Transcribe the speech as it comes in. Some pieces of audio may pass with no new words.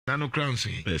no crown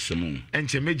say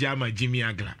enche meja ama Jimmy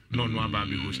Agla no aba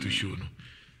be host to show no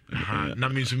na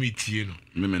me so metie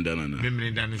no me dana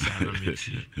sa na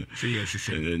metie say yes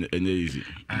say enye easy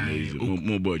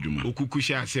mo bo adwuma okuku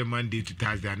sha say Monday to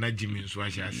Thursday na Jimmy so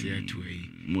sha say atu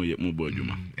yi mo bo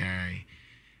adwuma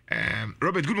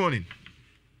Robert, good morning.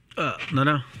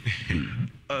 Nana,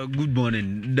 good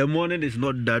morning. The morning is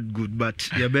not that good, but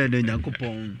you better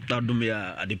Yankupon,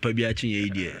 Tadumia at the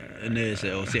Pabiachi idea, and they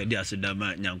say, or say, there's a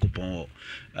dama Yankupon,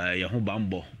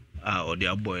 Yahoo or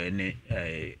their boy, and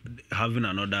having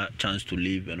another chance to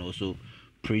live and also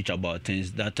preach about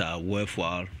things that are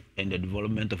worthwhile in the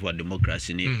development of our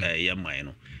democracy.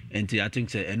 And I think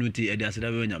say enuti e dia se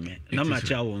da be nyame na ma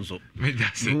cha won so me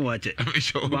da se watch it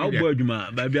ba bo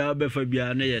adwuma ba bia be fa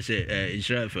bia na ye say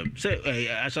Nhyira FM say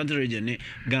Ashanti region ni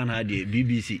Ghana de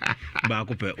BBC ba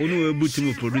ko pe onu e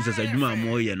buti producers adwuma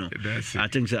mo ye no I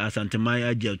think say Asante man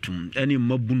ajatum any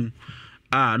mabunu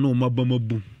no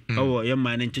mabamabu awo ye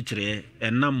man nchekere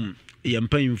enam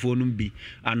yempanyimfo no bi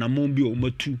anamon bi o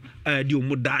matu ade o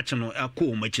mudache no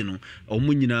akọ o machi no o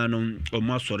munyina no o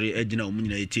masore agina o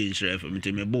munyina etie Nhyira FM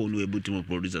nteme bo no ebutim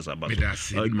producers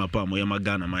abaso adwuma pa mo yema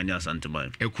Ghana man ya Asante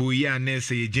man ekoyi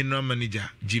anese ye general manager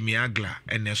Jimmy Agla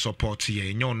ene support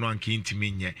ye nye ono anke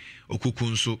ntimi nye okuku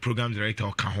nso program director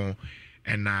oka ho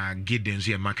and Gideon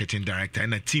so marketing director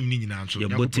and a team ni nyina nso ya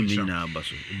botim ni nyina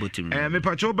abaso botim me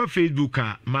pacho ba Facebook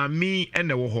ma mi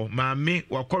ene wo ho ma mi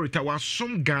wa korita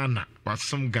wasom Ghana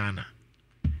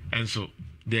and so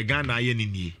the Ghana ye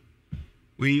ni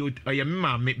we me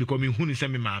ma me because me hu ni se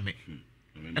me ma me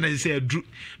and I say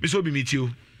me so be meet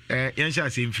you yan sha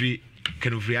se mfiri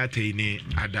kanofri atei ni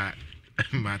ada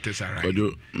matesara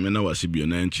ojo me na wasibio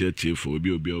na nche tie fo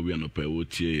obi anopa wo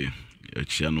tie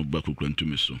achia no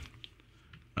bakukrantu so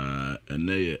and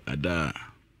they ada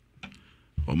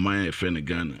o my friend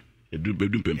Ghana edu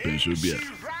pempen so bia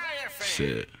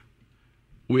say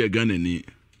we Ghana ni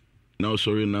now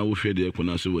sorry now we fear the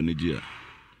ekona so woni gia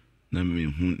na me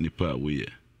hu nipa we ye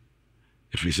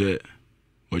if we say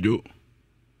ojo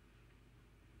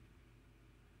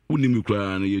uni mi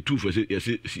kra na ye tu for say yes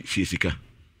sika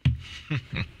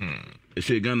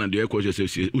say Ghana the ekwa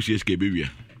say usiesike be wia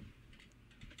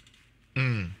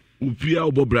upia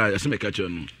obobra aseme ka che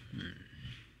no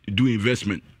do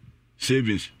investment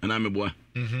savings and ameboa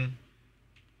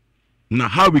now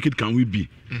how wicked can we be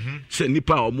say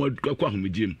nipa omo kwa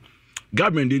homegiem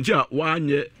government ntia wa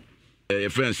anye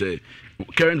friends say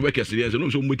current workers there no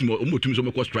so motum so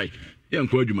make strike yan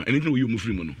kwa adwuma anything we you move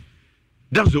free no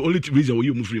that's the only reason we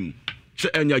you move free say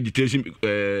any agitation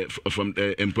from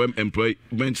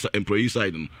employee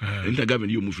side no inter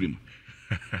government you move free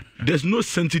there's no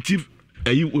sensitive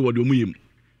we what do mu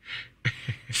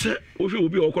say we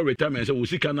be okọ retirement say we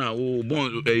sika na we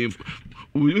born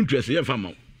we interest here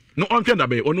farm no on train that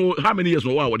be no how many years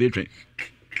no what they train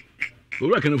we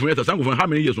reckon for years some how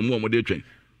many years no more they train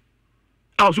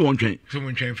also on train so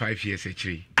we train 5 years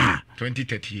actually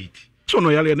 2038 so no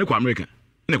yare ne ko America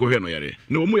ne ko hwe no yare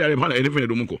no mu yare pa anything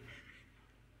do mu ko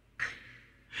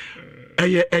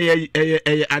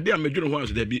ade amedwuro ho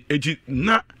anso da bi enti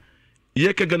na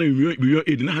ye ka Ghana biyo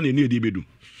edi na ha na ni edi bedu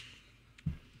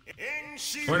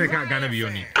wone ka Ghana biyo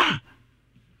ni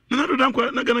na do dan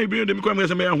kwa na Ghana biyo de mi kwa me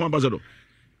ya ho ambassador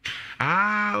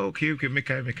okay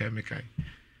mekai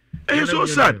so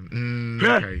sad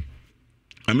okay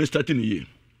I'm starting here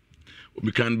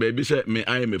we can baby say me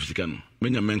IMF sika no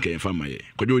menya menka en fama ye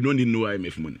kodo we don't need no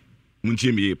IMF money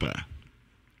muntie me ye pa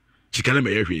sika na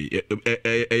me ye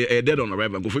hwe dead on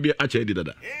arrival go for be a che di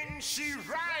dada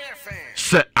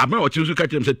say I'm not watching so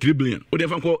catch them say 3 billion o dey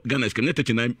fan ko Ghana is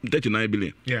 39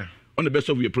 billion on the best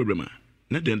of your problem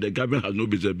then the government has no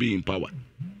business being in power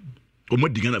o mo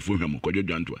di Ghana for hwam ko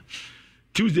dwanto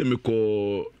Tuesday me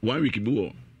ko 1 week bi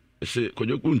wo say ko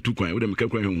jo ko ntu kwan wo dey me ka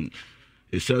kwan hwam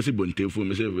e sense bontefo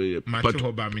me say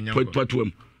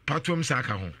patwam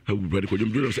saka ho everybody ko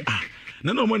jo say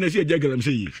na no mo na say galam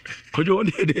say ko jo on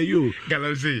dey you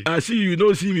galam say I see you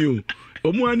no see me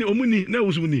omuni na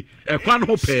usuni ekwan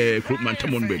ho pe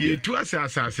mantamon baby ye tu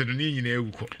asase no ni nyina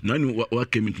ewu ko na ni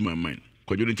what came into my mind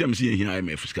ko jo ntia me say here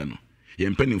IMF ska no ye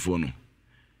mpanimfo no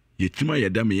ye tima ye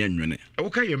da me ye nwene wo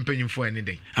ka ye mpanimfo ani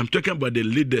den I'm talking about the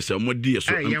leaders amodi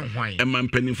so e man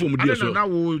mpanimfo modi so na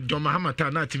wo Jomahama ta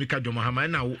na timika Jomahama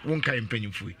na wo nka ye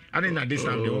mpanimfo ani na this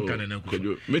time de wo nka na ko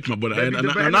jo meet my brother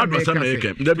na advance na ye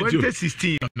kem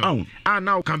 2016 no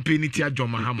now campaign ti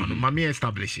Jomahama no mama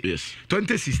establish yes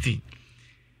 2016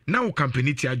 now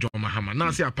company ti Jomahama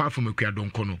now say apart from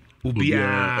Ekuadonko no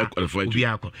ubia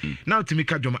now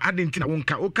timika Joma adenti na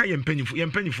wonka oka ye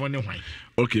mpanyifo ne hwan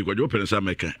okay kwajo pensa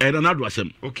meka e na do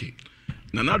asem okay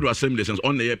Nanado assembly sense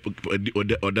on the or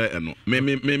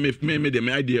me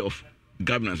the idea of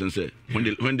governance and say when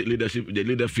the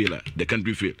leader fail, the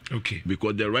country fail. Okay.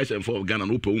 Because the rise and fall of Ghana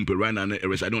no umpe right and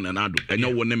reside on Nanado. And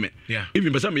no one name. Yeah.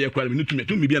 Even person me kwala me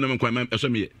to me be na kwama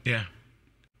asome. Yeah.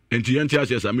 Enti yanti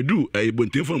asesa me do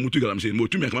bontin for mutu galam say mo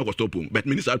to me come stop but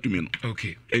minister to me no.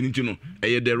 Okay. And you know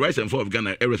the rise and fall of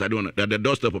Ghana reside on the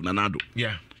doorstep of Nanado.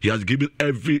 Yeah. He has given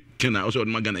everything also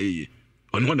on Ghana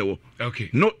on one. Okay.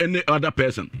 No any other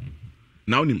person.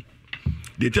 Now him.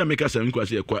 The time make us we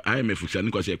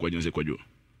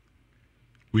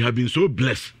have been so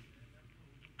blessed.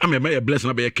 I'm a blessed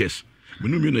and a case. We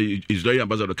know Israeli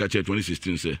ambassador catch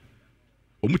 2016 say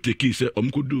Omuteki say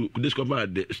could discover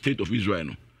the state of Israel.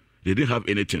 No. They didn't have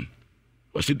anything.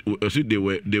 I said they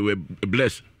were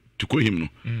blessed to call him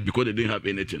because they didn't have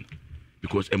anything.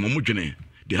 Because they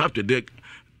have to dig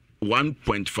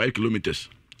 1.5 kilometers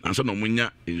and some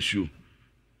of issue.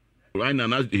 Right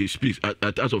now, as he speaks,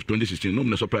 as of 2016, no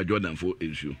one surprised Jordan for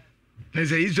issue.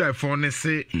 There's a Israel for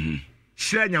say,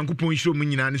 Shire Yankupon show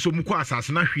me and so Muka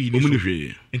assassinate.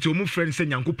 Into my friend said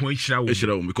Yankupon Shroud.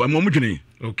 Because I'm Momujini.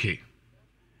 Okay.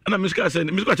 And I'm Miska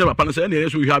saying, Miska Chapa, and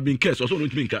yes, we have been cursed or so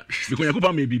don't think because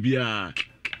Yakupa may be not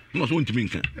so to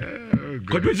think.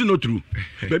 Because it's not true.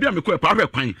 Maybe I'm a quite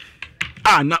perfect pine.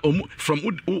 Now from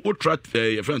Utrat,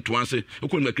 a friend to answer, who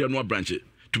couldn't make no branch.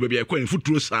 To be a coin foot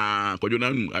through I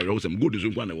wrote some good as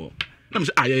one wall.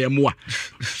 I am more.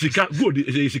 Sika good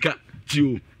is a Sika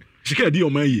to Sika deal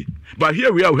my. But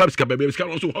here we are, we have Scababy Scar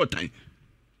also hot time.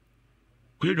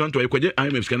 Could you want to acquire? I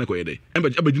am a scanner day. And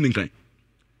but didn't kind.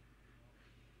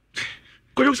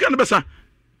 Could you scan the best?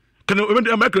 Can you went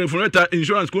to American for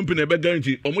insurance company by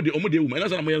guarantee or more woman?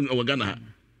 That's not my Ghana.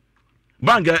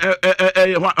 Bank,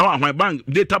 my bank,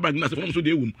 data bank, nothing so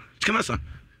they womb. Scanasa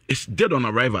is dead on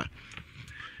arrival.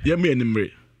 Yeah, me and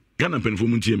Mre. Ghana pen for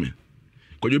muntie me.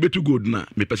 Because you be too good now.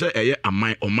 Me pese eye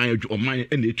amai or mine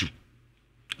and etu.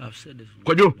 I've said this.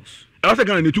 Because I say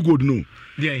Ghana too good no.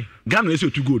 Yeah. Ghana is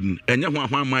too good. And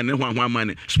one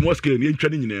mine, small scale ni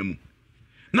training in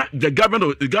now the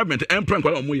government and prank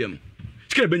kwala omo ye no.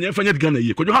 Scale be nya fanya Ghana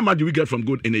ye. Because how much do we get from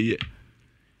good in a year?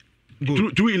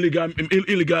 Two illegal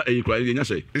nya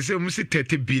say. They say almost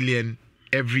 30 billion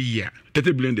every year.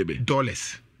 30 billion debe.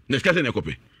 Dollars. Next case na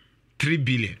copy. 3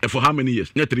 billion. And for how many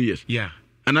years? Not 3 years. Yeah.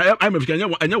 And I'm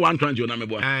a one tranche on my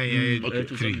boy. Okay.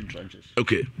 3.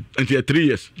 Okay. Until 3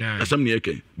 years. Yeah. That's something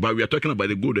okay. But we are talking about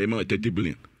the good amount of 30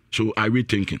 billion. So are we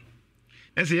thinking?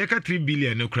 And say yeka 3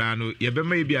 billion no crown. You be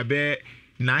maybe a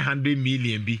 900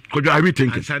 million be. Because are we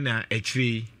thinking?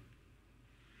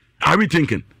 Are we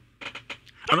thinking?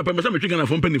 And I'm thinking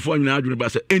from penny for now.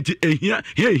 But say here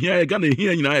Ghana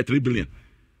here 3 billion.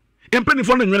 And penny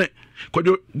for no could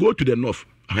you go to the north?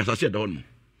 As I said,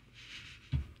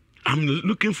 I'm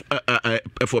looking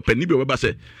for penny where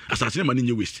say assassin money in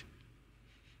your waste.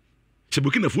 So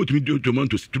booking a food to me to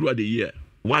months throughout the year.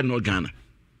 Why not Ghana?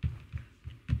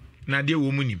 Now dear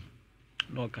woman.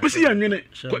 We see a minute.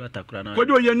 What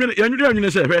do you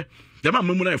say? The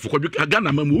man for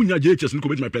Ghana Mamunia JHS and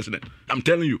commit my president. I'm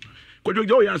telling you. Could you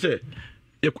go and say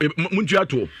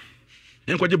Munchiato?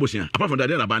 And what you apart from that,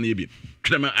 then a banny be.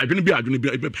 I didn't be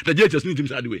the JHS need him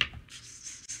side way.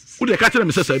 Would the catcher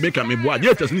Mrs. Baker me boy?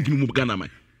 JHS need to move Ghana. Would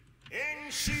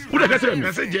the catcher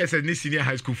me say JHS senior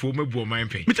high school for me boy my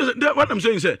pain? Because what I'm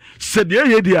saying is, said the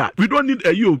idea we don't need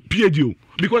a PhD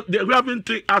because we haven't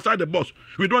think outside the box.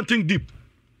 We don't think deep.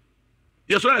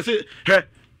 Yes, what I say, hey,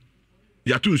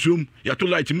 you're too zoom, you're too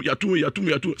light, you're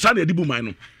too. Sunday, the boom, I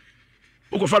know.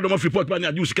 Oko fa do report by na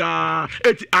use car.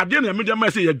 At the end, media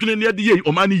might say you're doing near the year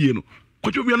or money, you know.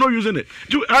 Because we are not using it.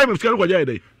 I am scared of what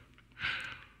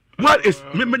what is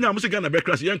Menya Musican about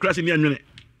class, young class in the unit?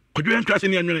 Could you class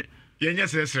in the unit? Yes,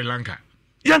 Sri Lanka.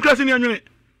 Young class in the unit.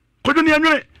 Could you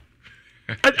unit?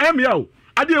 I am you.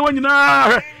 I didn't want you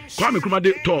now. Kwame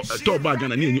Kumade talk bag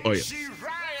and any oil.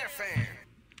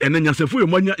 And then you say, for your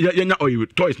oil,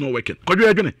 toys not working. Could you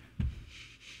agree?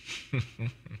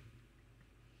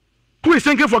 Who is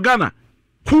thinking for Ghana?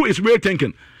 Who is really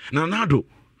thinking? Nanado,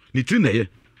 Nitrine,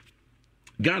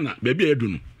 Ghana, baby, I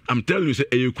don't know. I'm telling you, say,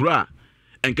 you cry.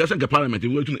 And Kasanka Parliament,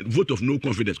 you vote of no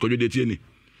confidence. Could you date any?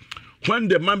 When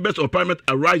the members of Parliament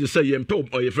arise, say, you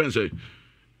or your friends say,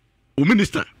 O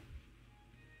minister,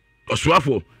 or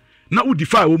Swafo, now would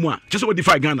defy Omwa, just what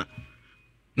defy Ghana.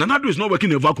 Nanado is not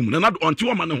working in a vacuum. Nanado on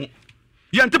 2 man.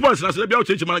 You antipas, I said, I'll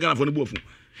change Ghana for the both.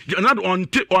 Nanado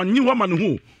on new woman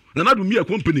who, Nanado me a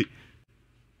company.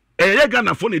 A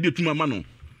Ghana for the 2 man.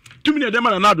 2 million them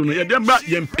Nanado, you them back,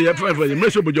 you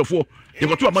measure with your 4. You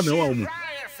got 2 man.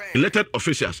 Elected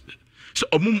officials. So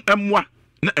Emwa,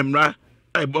 na Emra,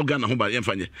 I Bogana Humba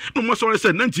Yamfanya. No more sorry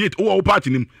said 98 or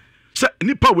party him.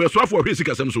 Nipa we so for his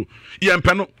casem so.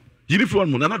 Yampano,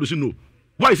 uniform, and another no.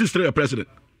 Why is he still a president?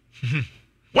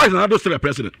 Why is another still a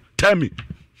president? Tell me.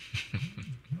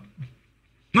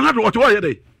 Nana what why are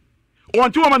they?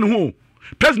 Want to woman who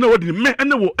president would me and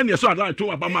no and yes, I like to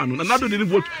Abamano. Another didn't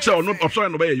vote, so not of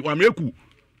sorry obey you. I'm Yaku.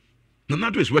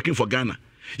 Nana is working for Ghana.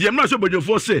 You're not so but your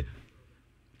force say.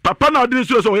 Papa now didn't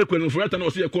so so when for it and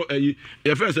also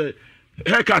a friend say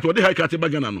haircut or the haircut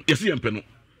Bagana. Yes, you peno.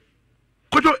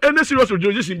 Could any serious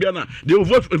rejoicing in Biana? They will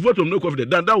vote on no confidence.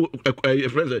 That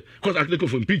friend say cause article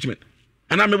for impeachment.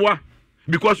 And I'm a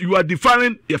because you are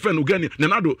defining your friend Ugani.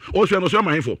 Nanado also I'm not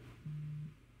my info.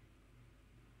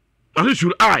 And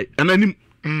should I and then him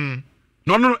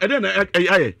no and then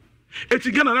I it's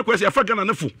again an question I forgot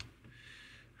an fool.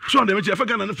 So they I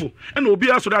forgot an fool and will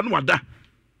be asked that no ada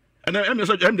and I'm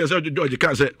the George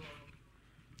can say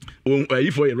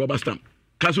if for a rubber stamp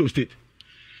council state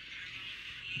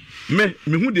me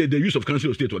who the use of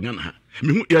council state or Ghana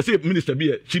me who you say minister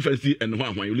be a chief and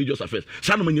one religious affairs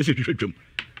Sanuman you say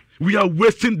we are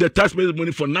wasting the taxpayers'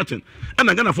 money for nothing. And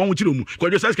I'm gonna form with you.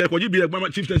 Because you say, "Could you be a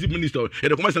chief minister?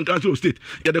 The commerce and council of state.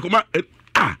 Yeah, the commerce.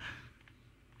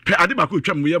 I did my good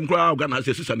term. We have Ghana has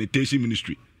a sanitation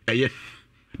ministry. Yeah,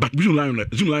 but Zoom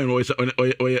line or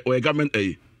a government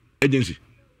agency.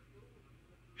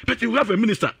 But you have a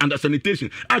minister under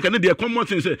sanitation. I can be a common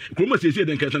sense. Commerce is here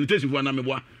then sanitation for an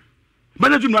ameboa.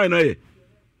 But Zoom line.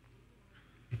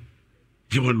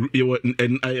 Your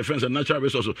friends and natural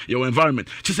resources, your environment.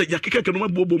 She said, Yakika can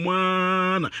bobo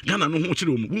man, Ghana no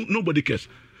nobody cares.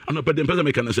 And not the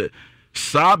president can say,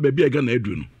 Sa baby Ghana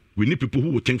Edwin. We need people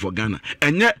who will think for Ghana.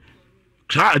 And yet,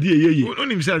 try ye.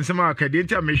 Only himself some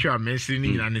academia measure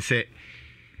mentioning and say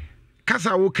Casa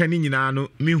Wokaninano,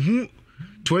 me who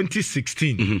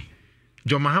 2016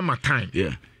 John Mahama time.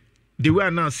 Yeah. They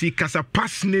were now see Casa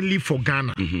personally for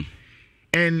Ghana.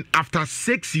 And after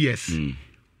 6 years.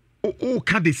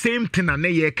 Can the same thing and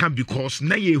ye can because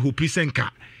na ye hope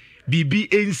senka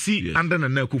BBNC under na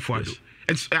Kufuado.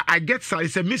 And I get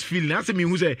it's a misfeeling. That's me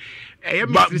who say we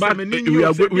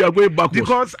are going backwards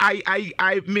because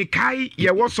I make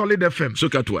ye was solid FM. So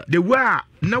katwa. They were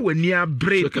now near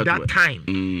break that time.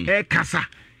 Kasa.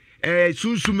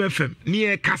 Sunsum FM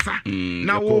near Kasa.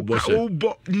 Now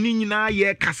Nina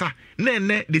ye Kasa.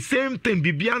 Ne the same thing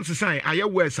BBNC sign I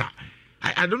wesa.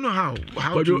 I don't know how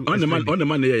to on the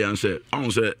man here answer. I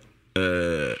say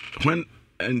when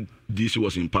NDC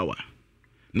was in power.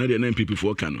 Now the nine people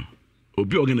for Kano.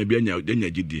 Obi ogana be anya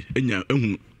gidi enya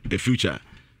ehu the future.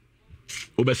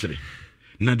 Obesere.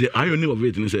 Now the irony of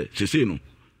it say no.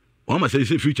 One must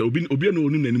say future obi no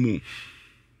onu nanimu.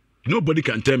 Nobody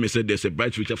can tell me say there's a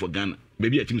bright future for Ghana.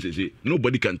 Maybe a team say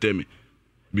nobody can tell me.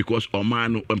 Because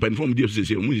Oman and from DFC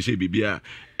say we say bibia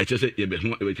e say e be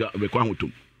kwa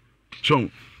hotum. So,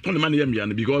 on the money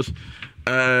because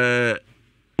Joe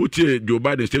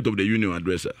Biden State of the Union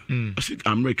address, I think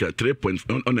America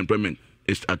 3.1 unemployment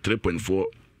is at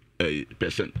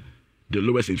 3.4%, the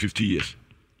lowest in 50 years.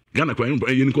 Ghana,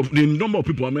 the number of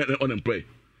people are unemployed,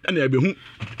 and they have been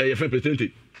a fair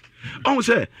percentage. I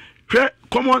say,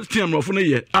 common team of one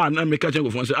year, and make a check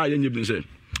of one say, you say,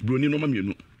 Bruni no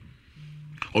mammy,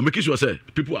 or make sure say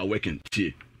people are working.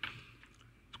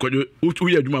 Could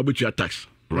you do my butcher tax?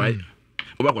 Right?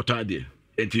 Over what are they?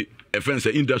 And a friend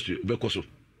say industry,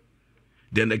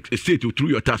 then a state through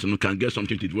your tax and can get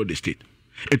something to devote the state.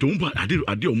 It won't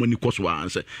I money cost one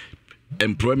answer.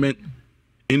 Employment,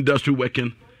 industry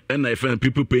working, and I find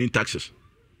people paying taxes.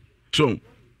 So,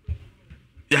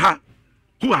 yeah,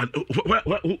 who are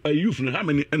you from how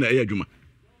many and a Juma?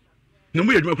 No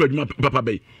more Papa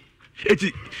Bay. It's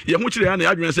much the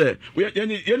argument say we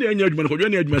any argument for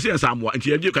any argument say Samoa and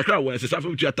you kakra when say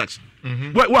for your tax.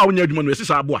 Why when argument say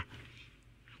Samoa?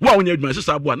 Why when argument say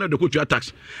Samoa na the go to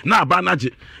tax. Na ba na je.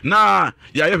 Na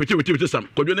ya ye fiti sam.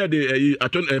 Ko na the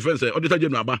attorney friends auditor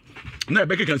general ba. Na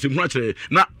be can say mu akere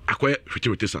na akoye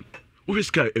fiti sam. We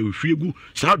sky e hwiegu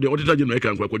so the auditor general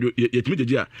can kwa yetimi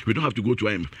jeje we don't have to go to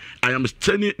IMF. I am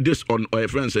telling this on our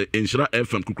friends Nhyira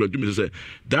FM kukradumi say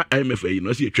that IMF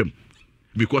no say etwam.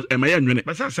 Because am I anyway?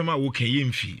 But some are working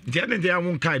in fee. The other day I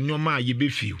won't kind no ma you be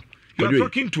feel. You are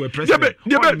talking to a president.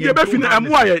 The best in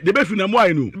Amoy, the best in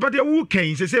Amoy no. But the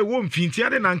working say won't fin the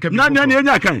other nan can.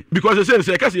 None because they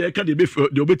say kasi can be the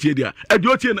obeti there. And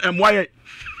you in Amoy.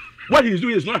 What he is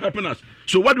doing is not helping us.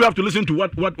 So what do we have to listen to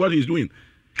what he is doing?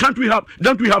 Don't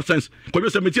we have sense?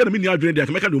 Because you say me near drain there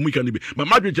can make a do we can be. But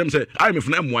Madrid James say I am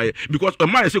from Amoy because a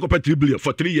man say 3 billion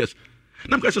for 3 years.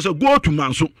 na mka say go to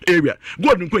Manso area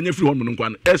go to nkwenye free home no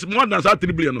nkwan as more than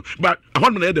 3 billion but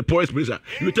home na the poorest place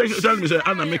you tell me say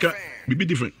ana make be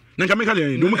different na nka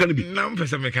make no make be na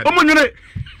mpesa make omunyene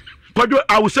Kwajo,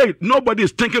 I will say nobody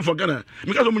is thinking for Ghana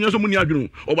because omunyo so muni adwunu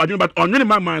obadwunu but onwene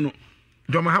man no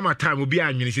do mahama time obi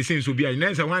anwene sese so obi anwene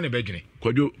na say wan na bedwene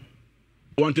Kwajo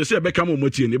want to say be come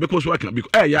omotie ne because what can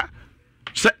because ya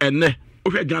say enne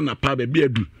ohwe Ghana pa be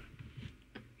adu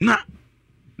na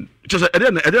just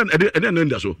eden no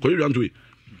nda so Kwajo want to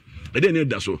eden no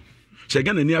nda so say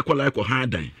Ghana ni akola ekọ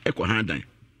handan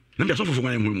na be so fofo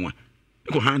kan hu mu a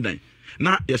ekọ handan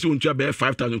na yesi ontua be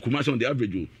 5,000 kuma on the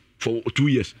average for 2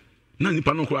 years na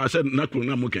nipa no kwa said na kro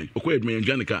na moken okọ edme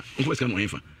ndwane ka onko ska no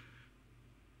hefa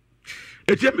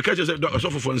etie me ka say so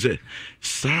fofo say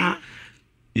sa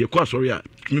ye kwa sorry a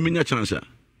memenya chance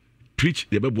preach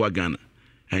the bebo Ghana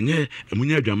enye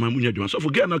munya adwama so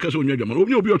for Ghana ka so munya adwama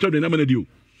obi otwa na mana di o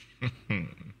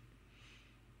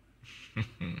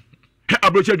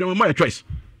abrocha adwama my choice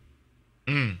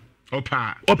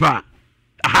opa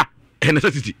aha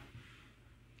necessity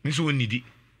ni so nidi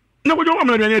na wo jwa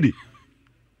mana di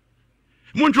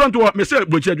mun tron to me say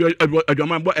abrocha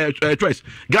adwama choice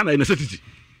Ghana necessity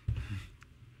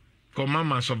for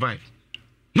mama survive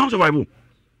no survival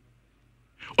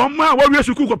Oma wa wi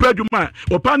suku ko pa adwuma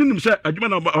o pa nim se adwuma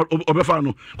na obefa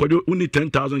no Kwajo uni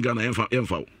 10,000 Ghana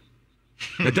yemfa wo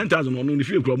 10,000 no ni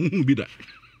fie kura mu hu bi da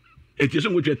eti so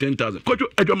ngo 10,000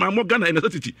 Kwajo adwuma mo Ghana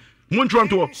necessity mon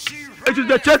tronto it is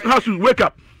the church has to wake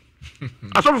up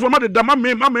aso for mama the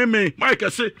mama my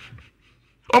kase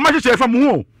o ma che fa mu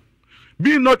ho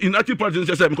be not in active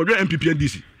politics say Kwajo MPP and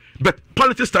DC but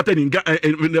politics started in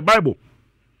the Bible.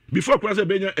 Before Kwase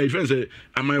Benya a friend say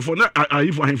am I for na I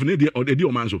for him for or the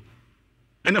o man so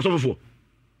and that's for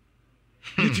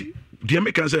the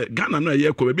American say Ghana no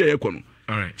ye ko be ye ko no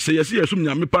all right say yes asum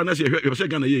nyame pa na say you say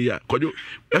Ghana ye ya Kwajo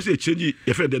you say change you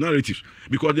the narrative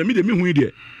because the me hu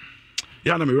there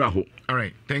ya na me raho all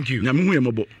right thank you nyame hu ye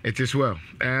mobo it is well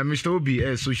Mr. Obi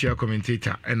a social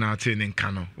commentator and our training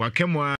kano wakemwa